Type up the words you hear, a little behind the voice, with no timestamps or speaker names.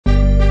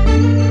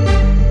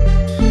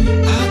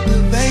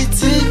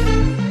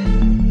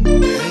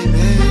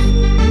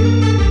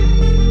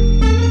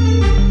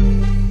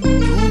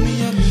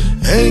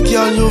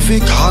fi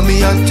call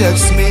me and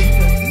text me,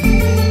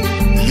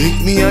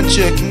 link me and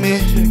check me.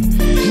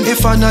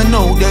 If I not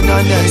know, then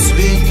I next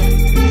week.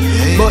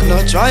 But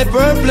not try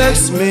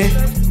perplex me,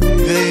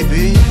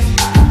 baby.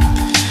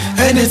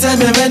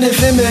 Anytime you're ready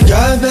for me,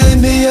 girl,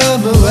 baby,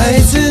 I'm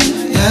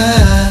waiting,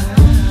 yeah.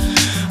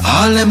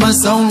 All in my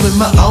sound with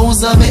my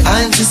eyes on me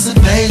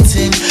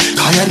anticipating.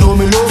 Cause you know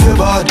me love you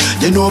bad,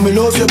 you know me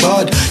love you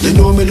bad, you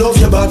know me love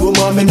you bad.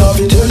 Woman, me not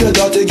fi tell you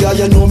that, girl,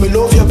 you know me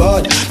love you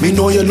bad. Me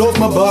know you love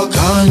my back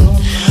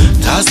and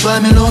that's why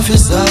me love you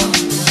so.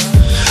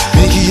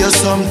 Me give you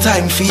some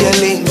time for your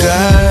link,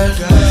 girl.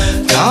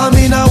 Cause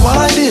me not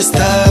want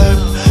disturb.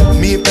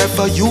 Me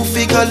prefer you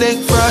figure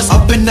link first.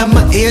 Up in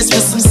my ears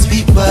with some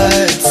sweet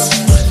words.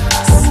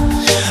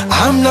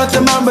 I'm not the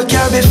man but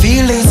carry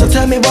feelings, so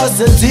tell me what's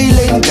the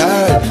dealing,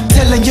 girl.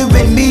 Telling you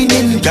ain't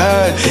meaning,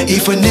 girl.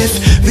 Even if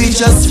we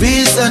just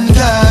reason,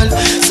 girl.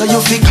 So you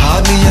fi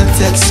call me and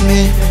text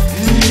me,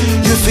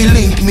 you fi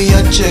link me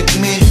and check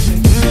me.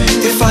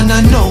 If I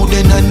not know,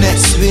 then I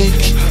next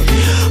week.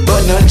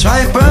 But not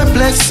try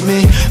perplex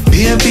me,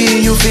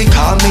 baby. You fi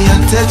call me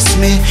and text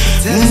me,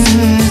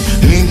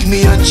 link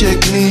me and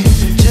check me.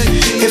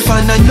 If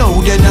I not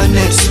know, then I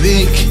next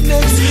week.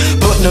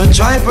 But not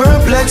try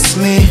perplex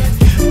me,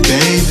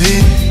 baby.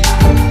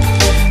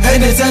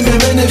 Anytime you're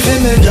ready for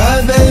me,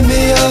 girl,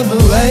 baby, I'm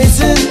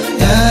waiting,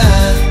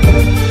 yeah.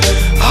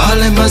 All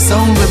in my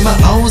sound with my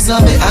eyes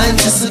on me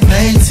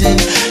anticipating.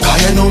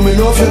 Cause you know me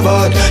love you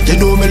bad, you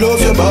know me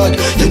love you bad,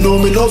 you know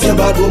me love you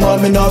bad.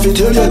 Woman, me not fi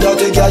tell you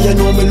that, girl, you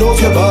know me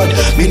love you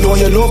bad. Me know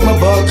you love my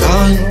back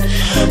and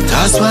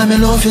that's why me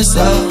love you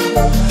so.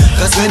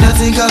 Cause when I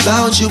think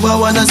about you, I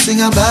wanna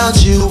sing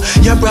about you.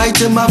 You're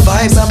bright in my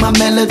vibes and my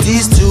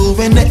melodies too.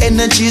 When the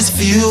energy's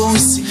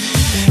fused,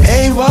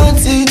 ain't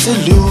wanting to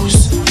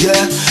lose,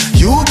 yeah.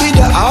 You be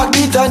the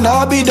heartbeat and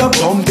I'll be the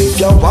pump. If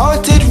you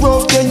want it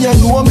rough, then you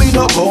know me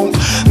no bump.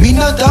 Me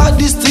not thought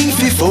this thing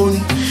fi fun,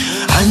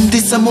 and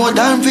this a more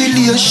than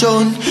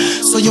relation.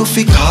 So you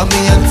fi call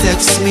me and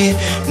text me,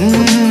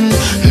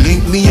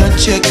 link me and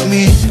check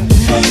me.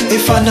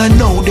 If I not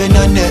know, then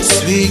I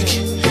next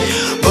week.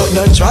 But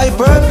not try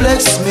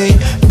perplex me,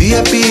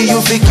 baby. You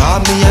fi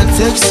call me and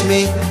text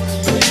me,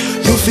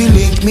 you fi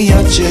link me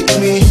and check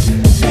me.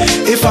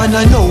 If I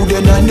not know,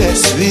 then I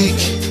next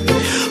week.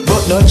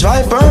 But not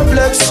try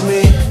perplex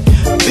me,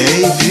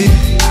 baby.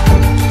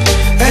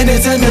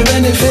 Anytime you're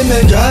ready for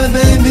me, girl,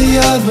 baby,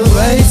 I'm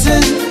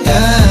waiting,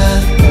 yeah.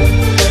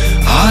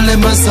 All in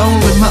my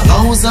sound with my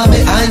eyes on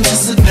me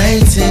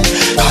anticipating.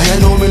 Cause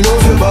you know me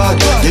love you bad,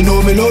 you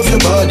know me love you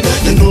bad,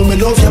 you know me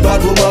love you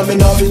bad. Woman, me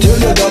not fi tell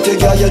you that,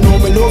 girl, you know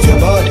me love you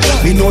bad.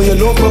 Me know you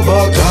love my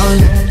back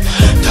and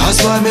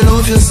that's why me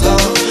love you so.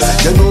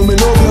 You know me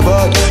love you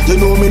bad, you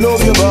know me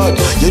love you bad,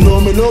 you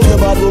know me love you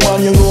bad.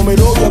 Woman, you know me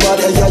love you bad,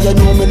 yeah, you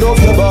know me love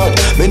you bad.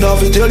 Me not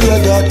fi tell you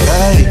that,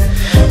 hey.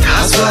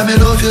 That's why me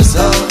love you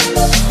so.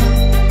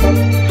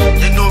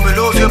 You know me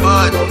love you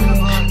bad,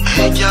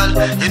 hey girl,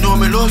 you know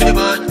me love you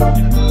bad.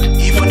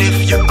 Even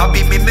if you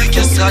happy, me make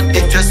you sad.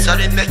 If you're sad,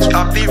 it make you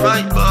happy,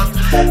 right? But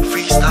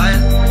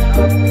freestyle.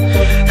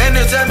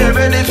 Anytime you're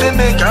ready for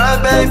me, girl,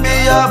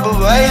 baby, I'll be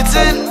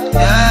waiting,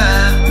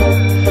 yeah.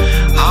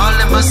 All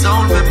in my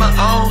sound with my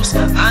eyes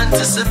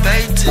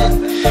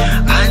anticipating,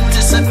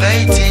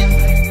 anticipating.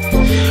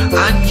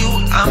 And you,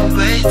 I'm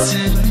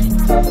waiting,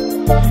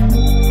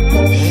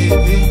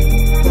 baby,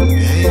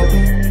 baby,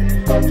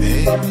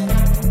 baby.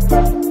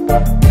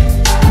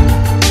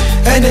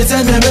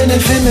 Anytime you're ready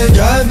for me,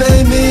 girl,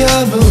 baby,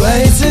 I'm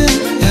waiting,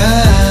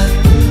 yeah.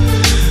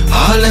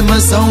 All in my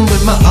sound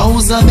with my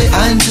eyes on me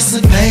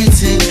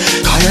anticipating.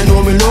 Cause you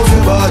know me love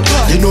you bad,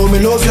 you know me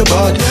love you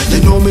bad,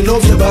 you know me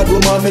love you bad.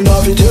 Woman, me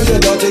not fi tell you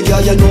that,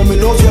 girl, you know me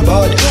love you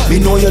bad. Me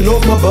know you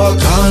love my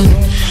back and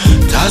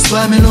that's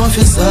why me love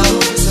you so.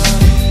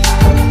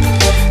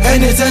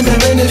 Anytime you're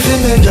ready for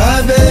me,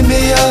 girl,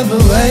 baby, I'm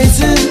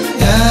waiting,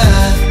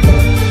 yeah.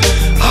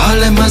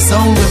 All in my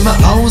sound with my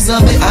eyes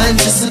on me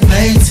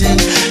anticipating.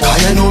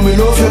 Cause you know me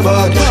love you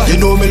bad, you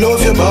know me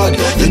love you bad,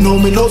 you know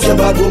me love you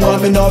bad.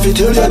 Woman, me not fi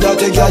tell you that,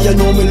 girl, you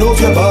know me love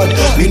you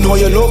bad. Me know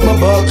you love my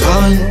back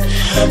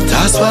and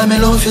that's why me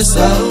love you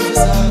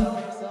so.